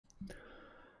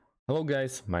Hello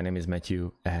guys, my name is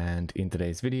Matthew, and in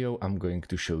today's video I'm going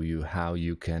to show you how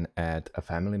you can add a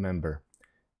family member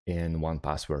in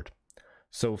 1Password.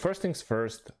 So first things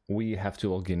first, we have to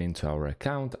log in into our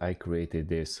account. I created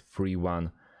this free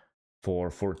one for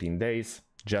 14 days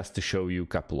just to show you a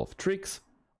couple of tricks.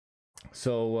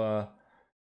 So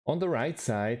on the right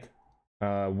side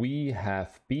we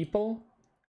have people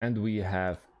and we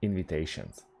have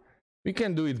invitations. We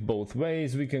can do it both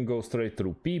ways. We can go straight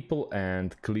through people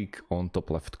and click on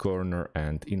top left corner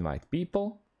and invite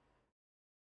people.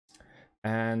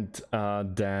 And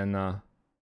then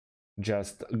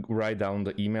just write down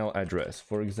the email address.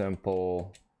 For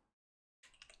example,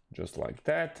 just like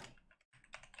that.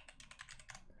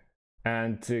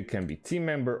 And it can be team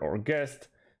member or guest.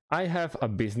 I have a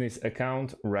business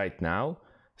account right now.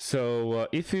 So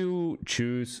if you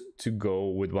choose to go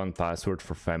with 1Password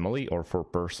for family or for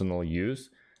personal use,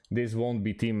 this won't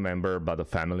be team member but a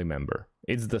family member.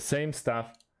 It's the same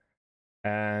stuff,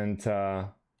 and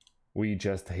we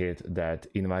just hit that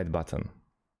invite button.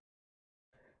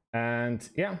 And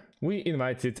yeah, we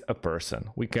invited a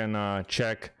person. We can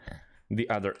check the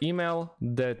other email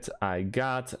that I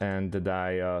got and that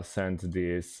I sent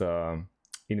this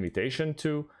invitation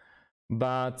to,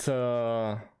 but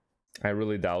I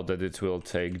really doubt that it will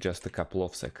take just a couple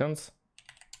of seconds,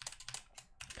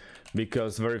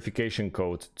 because verification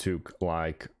code took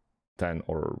like 10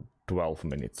 or 12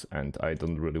 minutes and I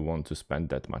don't really want to spend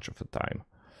that much of the time.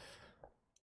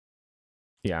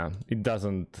 Yeah, it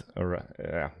haven't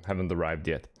arrived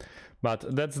yet,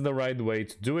 but that's the right way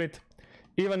to do it.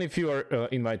 Even if you are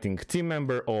inviting team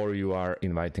member or you are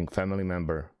inviting family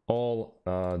member, all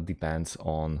depends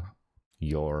on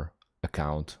your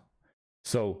account.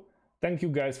 So thank you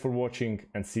guys for watching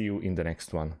and see you in the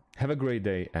next one. Have a great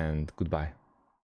day and goodbye.